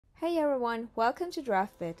Hey everyone, welcome to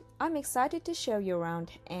Draftbit. I'm excited to show you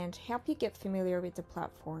around and help you get familiar with the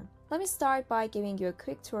platform. Let me start by giving you a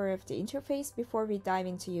quick tour of the interface before we dive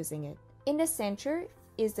into using it. In the center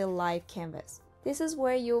is the live canvas. This is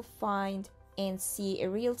where you'll find and see a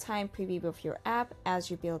real-time preview of your app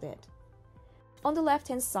as you build it. On the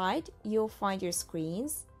left-hand side, you'll find your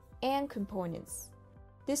screens and components.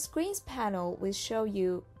 The screens panel will show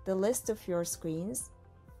you the list of your screens,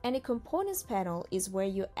 and the components panel is where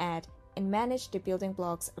you add and manage the building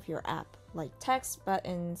blocks of your app, like text,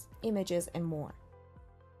 buttons, images, and more.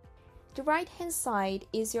 The right-hand side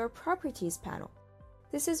is your properties panel.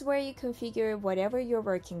 This is where you configure whatever you're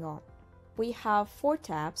working on. We have 4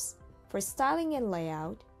 tabs for styling and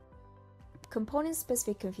layout,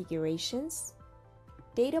 component-specific configurations,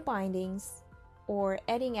 data bindings, or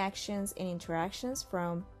adding actions and interactions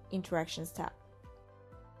from Interactions tab.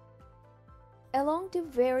 Along the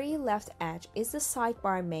very left edge is the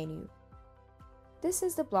sidebar menu. This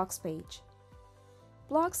is the blocks page.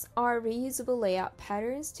 Blocks are reusable layout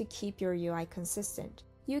patterns to keep your UI consistent.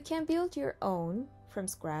 You can build your own from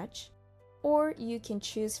scratch, or you can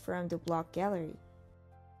choose from the block gallery.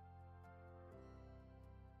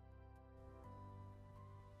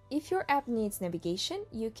 If your app needs navigation,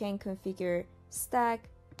 you can configure stack,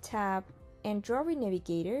 tab, and drawer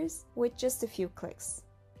navigators with just a few clicks.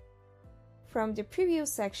 From the preview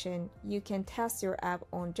section, you can test your app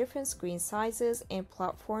on different screen sizes and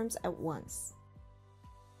platforms at once.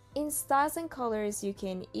 In styles and colors, you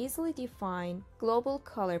can easily define global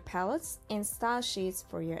color palettes and style sheets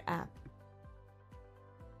for your app.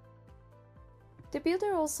 The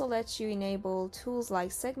builder also lets you enable tools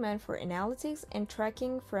like Segment for analytics and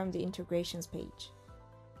tracking from the integrations page.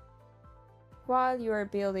 While you are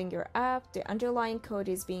building your app, the underlying code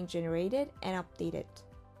is being generated and updated.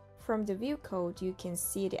 From the view code, you can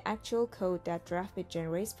see the actual code that Draftbit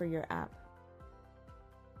generates for your app.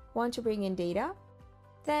 Want to bring in data?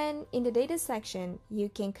 Then, in the data section, you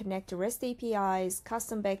can connect to REST APIs,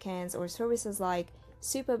 custom backends, or services like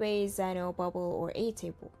Supabase, Xeno, Bubble, or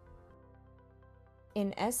Airtable.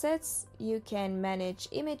 In assets, you can manage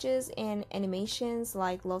images and animations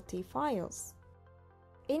like Lottie files.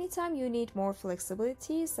 Anytime you need more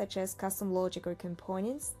flexibility, such as custom logic or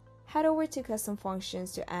components, head over to custom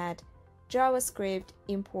functions to add JavaScript,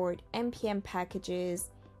 import npm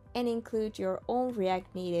packages, and include your own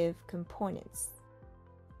React Native components.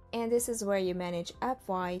 And this is where you manage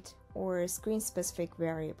app-wide or screen-specific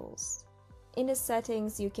variables. In the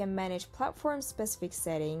settings, you can manage platform-specific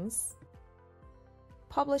settings,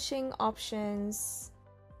 publishing options,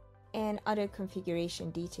 and other configuration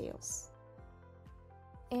details.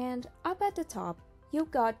 And up at the top,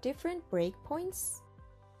 you've got different breakpoints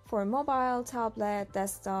for mobile, tablet,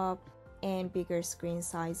 desktop, and bigger screen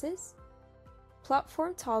sizes,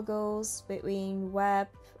 platform toggles between web,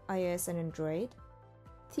 iOS, and Android,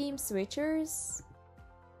 theme switchers,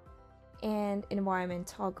 and environment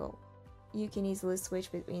toggle. You can easily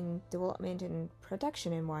switch between development and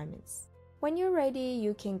production environments. When you're ready,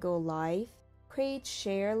 you can go live, create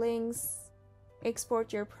share links,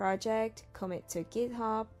 export your project, commit to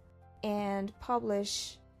GitHub, and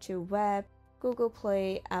publish to web, Google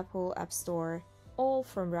Play, Apple App Store, all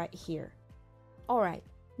from right here. Alright,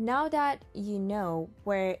 now that you know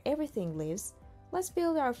where everything lives, let's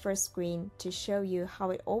build our first screen to show you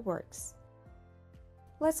how it all works.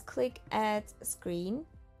 Let's click Add Screen.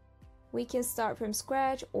 We can start from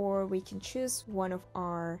scratch, or we can choose one of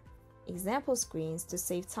our example screens to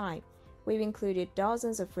save time. We've included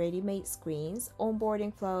dozens of ready-made screens,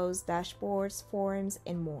 onboarding flows, dashboards, forms,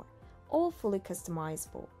 and more, all fully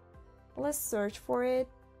customizable. Let's search for it.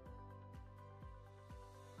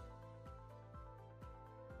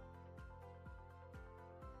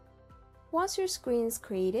 Once your screen is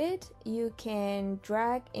created, you can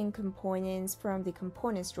drag in components from the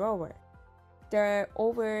components drawer. There are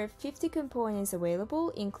over 50 components available,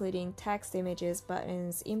 including text, images,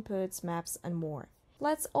 buttons, inputs, maps, and more.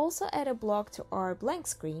 Let's also add a block to our blank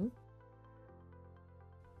screen.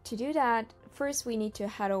 To do that, first we need to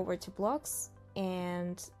head over to blocks,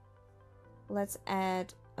 and let's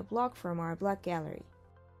add a block from our block gallery.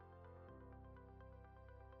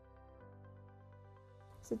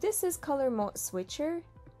 So this is color mode switcher,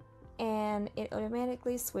 and it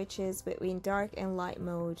automatically switches between dark and light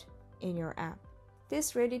mode in your app.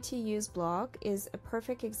 This ready-to-use block is a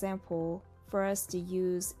perfect example for us to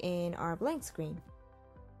use in our blank screen.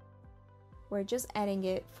 We're just adding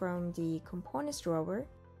it from the components drawer.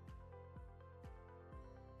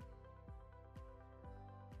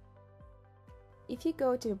 If you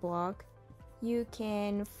go to the block, you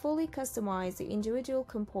can fully customize the individual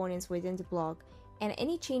components within the block and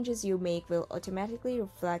any changes you make will automatically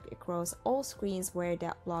reflect across all screens where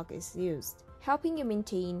that block is used, helping you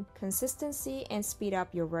maintain consistency and speed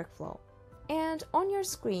up your workflow. And on your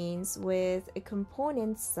screens with a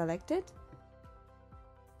component selected,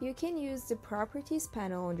 you can use the Properties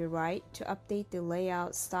panel on the right to update the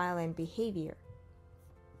layout, style, and behavior.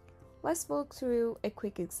 Let's walk through a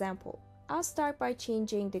quick example. I'll start by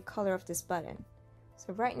changing the color of this button.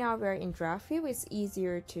 So right now we're in Draftbit, it's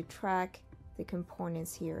easier to track the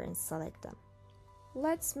components here and select them.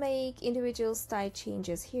 Let's make individual style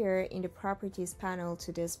changes here in the Properties panel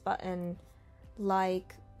to this button,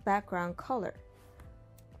 like background color.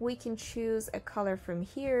 We can choose a color from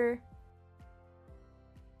here,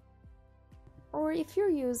 or if you're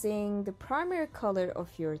using the primary color of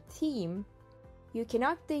your theme, you can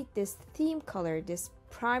update this theme color, this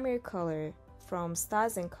primary color, from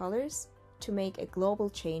Styles and Colors to make a global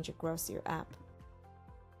change across your app.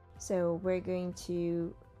 So we're going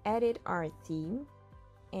to edit our theme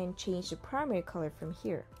and change the primary color from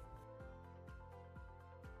here.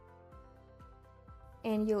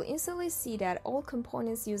 And you'll instantly see that all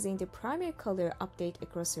components using the primary color update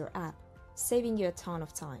across your app, saving you a ton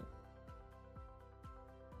of time.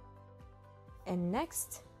 And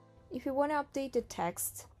next, if you want to update the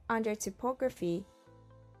text under typography,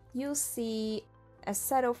 you'll see a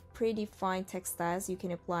set of predefined text styles you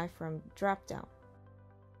can apply from dropdown.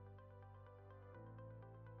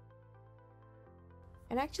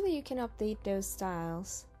 And actually you can update those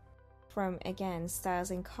styles from, again,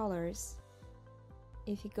 Styles and Colors.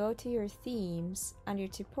 If you go to your themes, under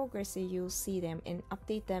typography, you'll see them and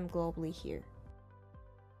update them globally here.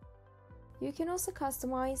 You can also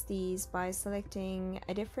customize these by selecting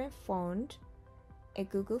a different font, a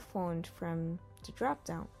Google font from the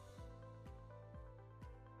dropdown.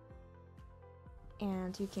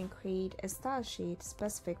 And you can create a style sheet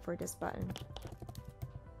specific for this button.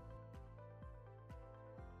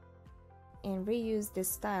 And reuse this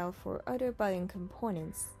style for other button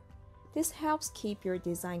components. This helps keep your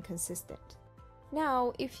design consistent.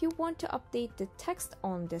 Now, if you want to update the text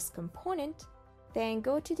on this component, then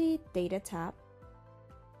go to the Data tab.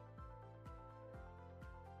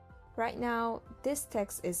 Right now, this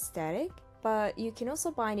text is static, but you can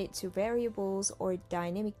also bind it to variables or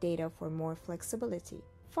dynamic data for more flexibility.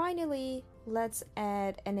 Finally, let's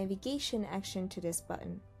add a navigation action to this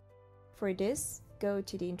button. For this, go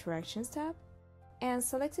to the Interactions tab and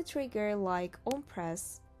select a trigger like On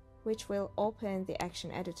Press, which will open the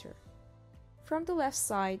action editor. From the left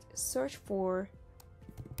side, search for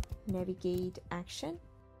Navigate Action.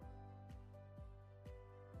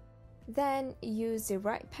 Then use the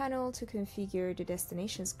right panel to configure the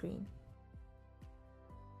destination screen.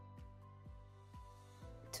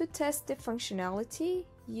 To test the functionality,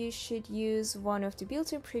 you should use one of the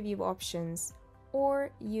built-in preview options, or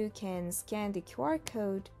you can scan the QR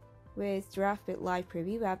code with Draftbit Live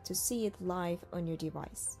Preview app to see it live on your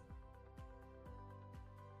device.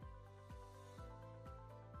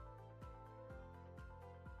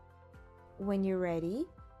 When you're ready,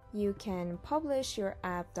 you can publish your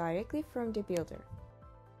app directly from the builder.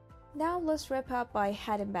 Now let's wrap up by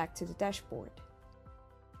heading back to the dashboard.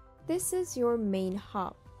 This is your main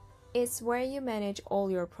hub. It's where you manage all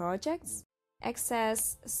your projects,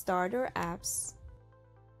 access starter apps,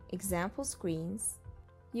 example screens.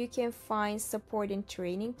 You can find support and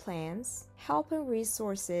training plans, help and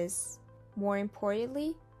resources. More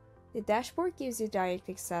importantly, the dashboard gives you direct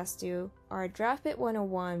access to our Draftbit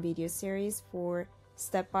 101 video series for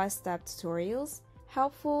step-by-step tutorials,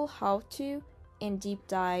 helpful how-to and deep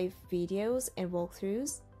dive videos and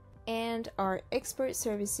walkthroughs, and our expert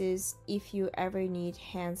services if you ever need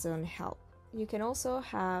hands-on help. You can also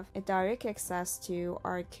have a direct access to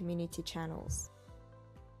our community channels.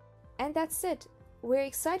 And that's it. We're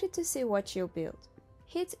excited to see what you'll build.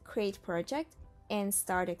 Hit Create Project and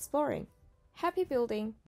start exploring. Happy building!